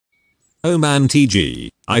Oh man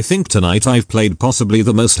TG, I think tonight I've played possibly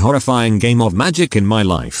the most horrifying game of Magic in my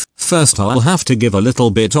life. First I'll have to give a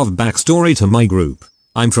little bit of backstory to my group.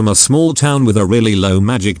 I'm from a small town with a really low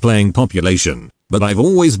Magic playing population, but I've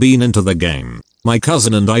always been into the game. My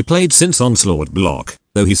cousin and I played since Onslaught Block,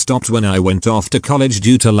 though he stopped when I went off to college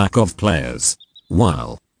due to lack of players.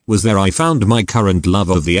 While was there I found my current love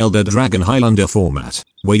of the Elder Dragon Highlander format,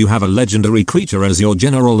 where you have a legendary creature as your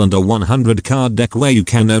general and a 100 card deck where you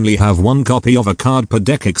can only have one copy of a card per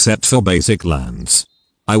deck except for basic lands.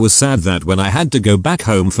 I was sad that when I had to go back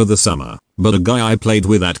home for the summer, but a guy I played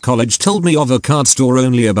with at college told me of a card store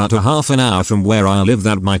only about a half an hour from where I live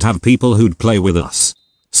that might have people who'd play with us.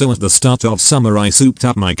 So at the start of summer I souped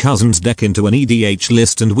up my cousin's deck into an EDH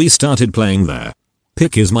list and we started playing there.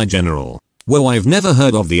 Pick is my general. Whoa, I've never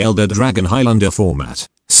heard of the Elder Dragon Highlander format.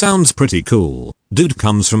 Sounds pretty cool. Dude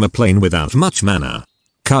comes from a plane without much mana.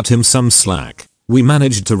 Cut him some slack. We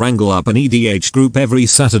managed to wrangle up an EDH group every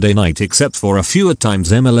Saturday night except for a few at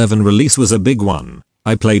times. M11 release was a big one.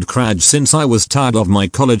 I played Kraj since I was tired of my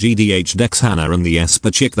college EDH decks Hannah and the Esper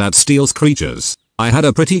chick that steals creatures. I had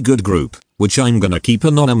a pretty good group, which I'm gonna keep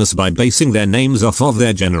anonymous by basing their names off of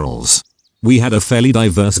their generals. We had a fairly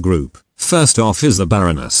diverse group. First off is the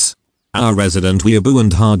Baroness, our resident weeaboo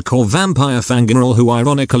and hardcore vampire fangirl who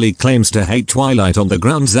ironically claims to hate Twilight on the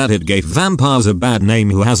grounds that it gave vampires a bad name,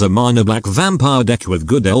 who has a minor black vampire deck with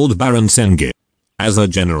good old Baron Sengir as her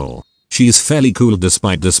general. She's fairly cool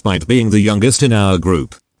despite being the youngest in our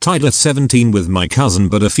group, tied at 17 with my cousin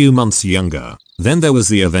but a few months younger. Then there was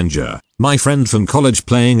the Avenger, my friend from college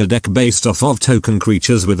playing a deck based off of token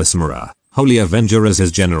creatures with Asmara, Holy Avenger as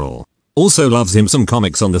his general. Also loves him some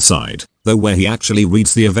comics on the side, though where he actually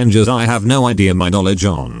reads the Avengers I have no idea, my knowledge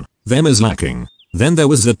on them is lacking. Then there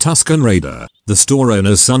was the Tusken Raider, the store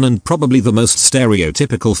owner's son and probably the most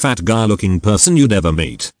stereotypical fat guy looking person you'd ever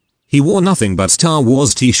meet. He wore nothing but Star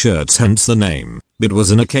Wars t-shirts, hence the name, but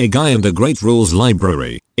was an okay guy and a great rules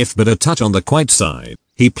library, if but a touch on the quiet side.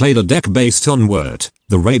 He played a deck based on Word,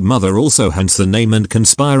 the Raid Mother, also hence the name, and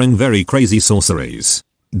conspiring very crazy sorceries.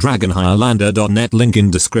 DragonHighlander.net, link in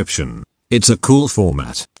description. It's a cool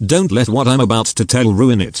format. Don't let what I'm about to tell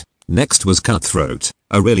ruin it. Next was Cutthroat,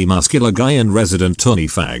 a really muscular guy and resident Tony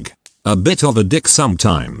fag. A bit of a dick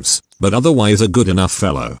sometimes, but otherwise a good enough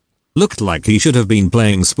fellow. Looked like he should have been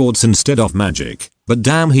playing sports instead of Magic, but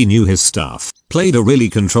damn he knew his stuff. Played a really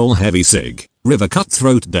control heavy Sig River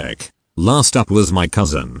Cutthroat deck. Last up was my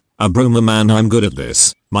cousin, a Broma man. I'm good at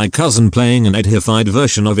this. My cousin playing an edified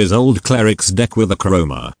version of his old cleric's deck with a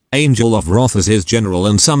Chroma, Angel of Wrath as his general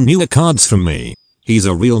and some newer cards from me. He's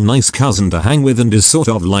a real nice cousin to hang with and is sort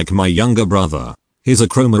of like my younger brother. His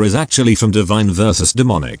Acroma is actually from Divine vs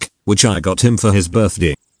Demonic, which I got him for his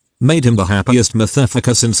birthday. Made him the happiest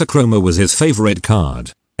motherfucker since Acroma was his favorite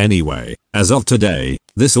card. Anyway, as of today,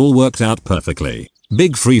 this all worked out perfectly.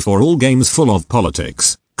 Big free for all games full of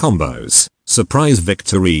politics, combos, surprise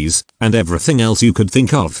victories, and everything else you could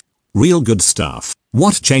think of. Real good stuff.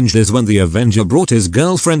 What changed is when the Avenger brought his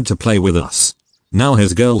girlfriend to play with us. Now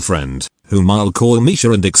his girlfriend, whom I'll call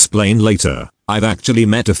Misha and explain later, I've actually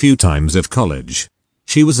met a few times at college.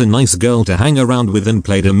 She was a nice girl to hang around with and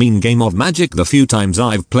played a mean game of Magic the few times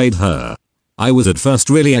I've played her. I was at first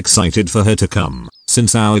really excited for her to come,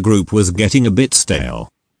 since our group was getting a bit stale.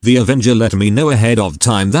 The Avenger let me know ahead of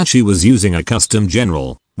time that she was using a custom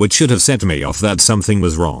general, which should have set me off that something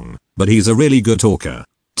was wrong, but he's a really good talker.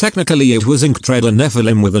 Technically it was Inktreader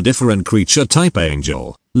Nephilim with a different creature type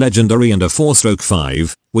Angel, legendary and a 4-stroke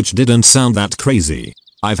 5, which didn't sound that crazy.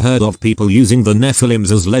 I've heard of people using the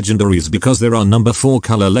Nephilims as legendaries because there are number 4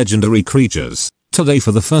 color legendary creatures. Today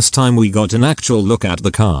for the first time we got an actual look at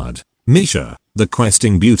the card, Misha, the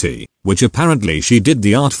questing beauty, which apparently she did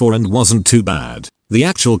the art for and wasn't too bad. The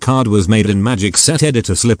actual card was made in Magic Set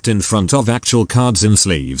Editor slipped in front of actual cards in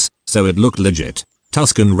sleeves, so it looked legit.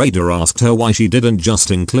 Tusken Raider asked her why she didn't just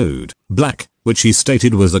include black, which she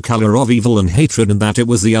stated was the color of evil and hatred and that it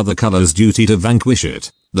was the other color's duty to vanquish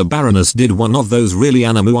it. The Baroness did one of those really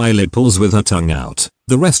anime eyelid pulls with her tongue out.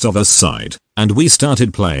 The rest of us sighed, and we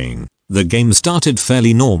started playing. The game started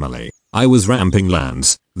fairly normally. I was ramping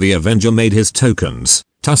lands, the Avenger made his tokens,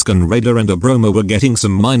 Tusken Raider and Abroma were getting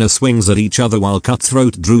some minor swings at each other while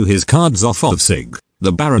Cutthroat drew his cards off of Sig.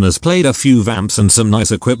 The Baroness played a few vamps and some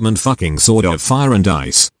nice equipment, fucking Sword of Fire and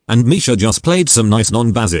Ice, and Misha just played some nice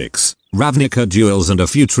non-basics, Ravnica duels and a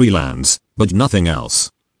few tree lands, but nothing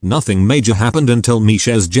else. Nothing major happened until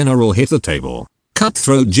Misha's general hit the table.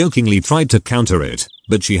 Cutthroat jokingly tried to counter it,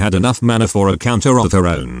 but she had enough mana for a counter of her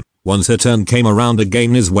own. Once her turn came around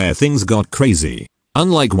again is where things got crazy.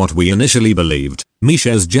 Unlike what we initially believed,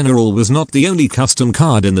 Misha's general was not the only custom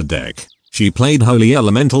card in the deck. She played Holy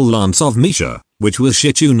Elemental Lance of Misha, which was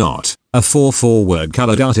shit you not, a 4/4 word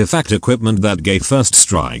colored artifact equipment that gave first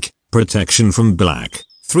strike, protection from black,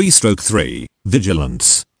 3/3,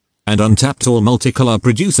 vigilance, and untapped all multicolor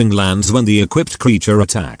producing lands when the equipped creature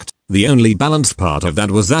attacked. The only balanced part of that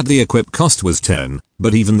was that the equip cost was 10,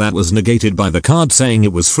 but even that was negated by the card saying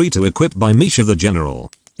it was free to equip by Misha the General.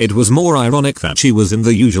 It was more ironic that she was in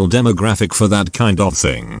the usual demographic for that kind of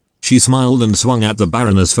thing. She smiled and swung at the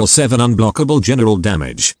Baroness for 7 unblockable general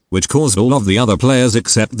damage, which caused all of the other players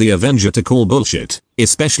except the Avenger to call bullshit,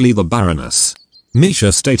 especially the Baroness.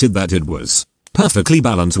 Misha stated that it was perfectly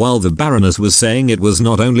balanced while the Baroness was saying it was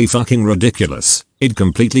not only fucking ridiculous, it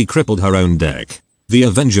completely crippled her own deck. The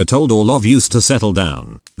Avenger told all of yous to settle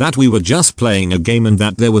down, that we were just playing a game and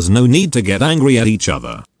that there was no need to get angry at each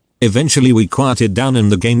other. Eventually we quieted down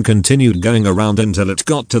and the game continued going around until it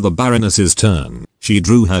got to the Baroness's turn. She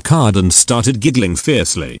drew her card and started giggling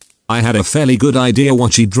fiercely. I had a fairly good idea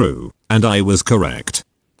what she drew, and I was correct.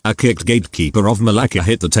 A kicked Gatekeeper of Malacca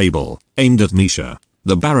hit the table, aimed at Misha.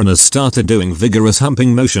 The Baroness started doing vigorous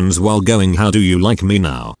humping motions while going "How do you like me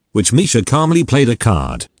now?" which Misha calmly played a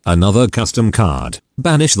card, another custom card,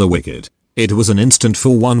 Banish the Wicked. It was an instant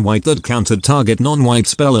for 1 white that countered target non-white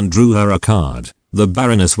spell and drew her a card. The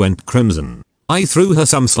Baroness went crimson. I threw her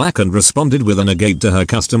some slack and responded with a negate to her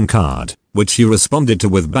custom card, which she responded to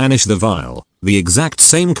with Banish the Vile, the exact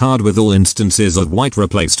same card with all instances of white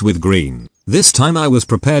replaced with green. This time I was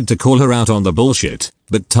prepared to call her out on the bullshit,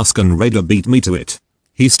 but Tusken Raider beat me to it.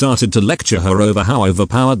 He started to lecture her over how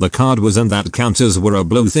overpowered the card was and that counters were a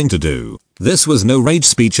blow thing to do. This was no rage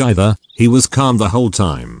speech either, he was calm the whole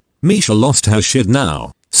time. Misha lost her shit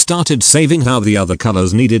now, started saving how the other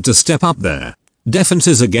colors needed to step up their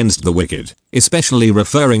defenses against the wicked, especially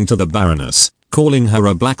referring to the Baroness, calling her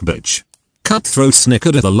a black bitch. Cutthroat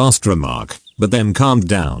snickered at the last remark, but then calmed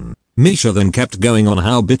down. Misha then kept going on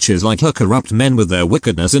how bitches like her corrupt men with their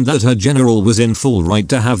wickedness and that her general was in full right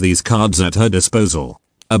to have these cards at her disposal.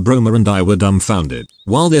 Abroma and I were dumbfounded.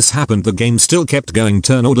 While this happened the game still kept going.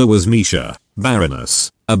 Turn order was Misha, Baroness,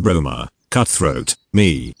 Abroma, Cutthroat,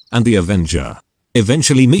 me, and the Avenger.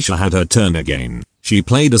 Eventually Misha had her turn again. She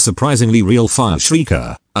played a surprisingly real Fire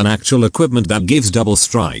Shrieker, an actual equipment that gives double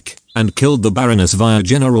strike, and killed the Baroness via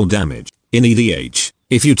general damage. In EDH,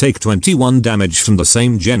 if you take 21 damage from the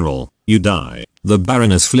same general, you die. The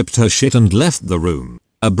Baroness flipped her shit and left the room.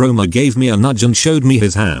 Abroma gave me a nudge and showed me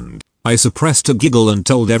his hand. I suppressed a giggle and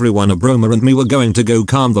told everyone Abroma and me were going to go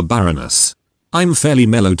calm the Baroness. I'm fairly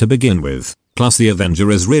mellow to begin with, plus the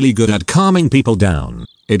Avenger is really good at calming people down.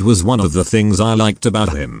 It was one of the things I liked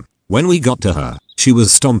about him. When we got to her, she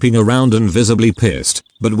was stomping around and visibly pissed,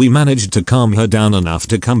 but we managed to calm her down enough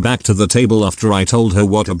to come back to the table after I told her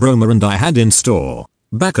what Abroma and I had in store.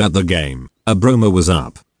 Back at the game, Abroma was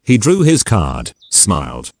up. He drew his card,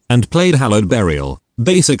 smiled, and played Hallowed Burial,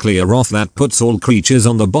 basically a wrath that puts all creatures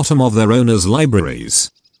on the bottom of their owners' libraries.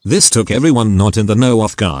 This took everyone not in the know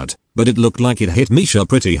off guard, but it looked like it hit Misha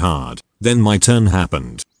pretty hard. Then my turn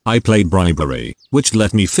happened. I played Bribery, which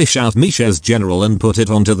let me fish out Misha's general and put it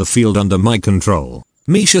onto the field under my control.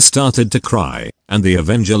 Misha started to cry, and the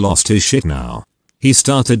Avenger lost his shit now. He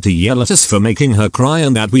started to yell at us for making her cry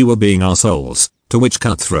and that we were being assholes, to which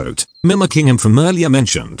Cutthroat, mimicking him from earlier,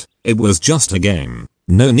 mentioned, "It was just a game.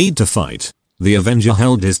 No need to fight." The Avenger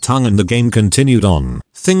held his tongue and the game continued on.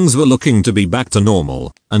 Things were looking to be back to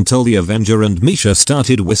normal, until the Avenger and Misha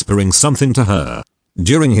started whispering something to her.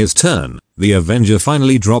 During his turn, the Avenger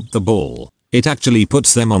finally dropped the ball. It actually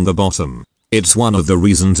puts them on the bottom. It's one of the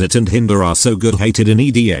reasons it and Hinder are so good hated in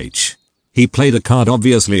EDH. He played a card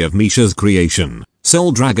obviously of Misha's creation,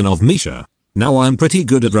 Soul Dragon of Misha. Now I'm pretty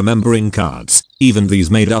good at remembering cards, even these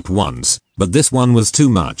made up ones, but this one was too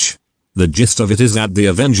much. The gist of it is that the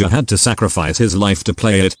Avenger had to sacrifice his life to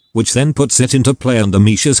play it, which then puts it into play under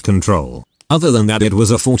Misha's control. Other than that it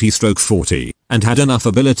was a 40/40, and had enough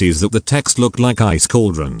abilities that the text looked like ice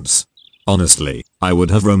cauldrons. Honestly, I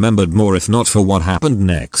would have remembered more if not for what happened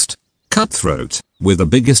next. Cutthroat, with the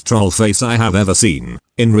biggest troll face I have ever seen,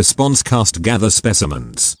 in response cast Gather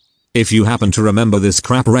Specimens. If you happen to remember this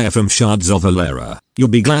crap rare from Shards of Alera, you'll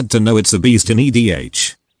be glad to know it's a beast in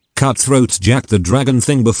EDH. Cutthroat jacked the dragon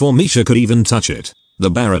thing before Misha could even touch it.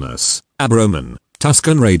 The Baroness, Abroman,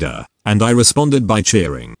 Tusken Raider, and I responded by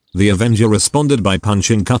cheering. The Avenger responded by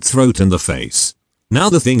punching Cutthroat in the face. Now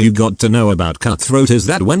the thing you got to know about Cutthroat is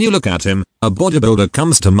that when you look at him, a bodybuilder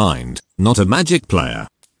comes to mind, not a magic player.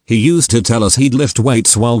 He used to tell us he'd lift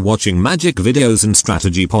weights while watching magic videos and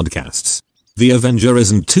strategy podcasts. The Avenger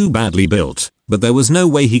isn't too badly built, but there was no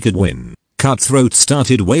way he could win. Cutthroat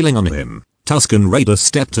started wailing on him, Tusken Raider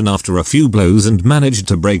stepped in after a few blows and managed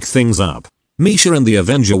to break things up. Misha and the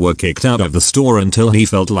Avenger were kicked out of the store until he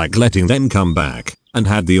felt like letting them come back, and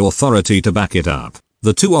had the authority to back it up.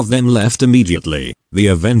 The two of them left immediately, the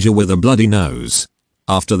Avenger with a bloody nose.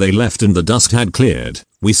 After they left and the dust had cleared,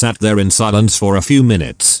 we sat there in silence for a few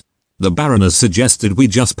minutes. The Baroness suggested we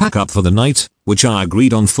just pack up for the night, which I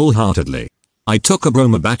agreed on full-heartedly. I took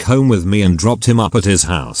Abroma back home with me and dropped him up at his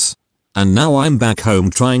house. And now I'm back home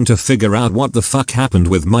trying to figure out what the fuck happened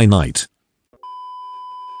with my night.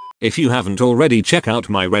 If you haven't already, check out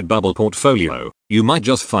my Redbubble portfolio. You might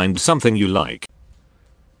just find something you like.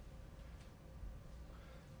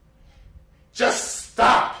 Just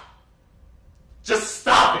stop! Just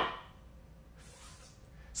stop it!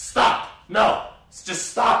 Stop! No!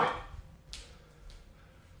 Just stop it!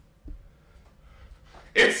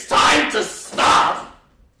 It's time to stop!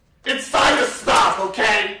 It's time to stop,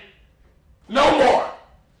 okay? No more!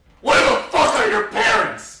 Where the fuck are your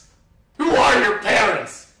parents? Who are your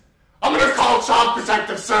parents? I'm gonna call Child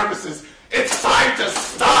Protective Services. It's time to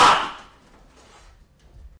stop!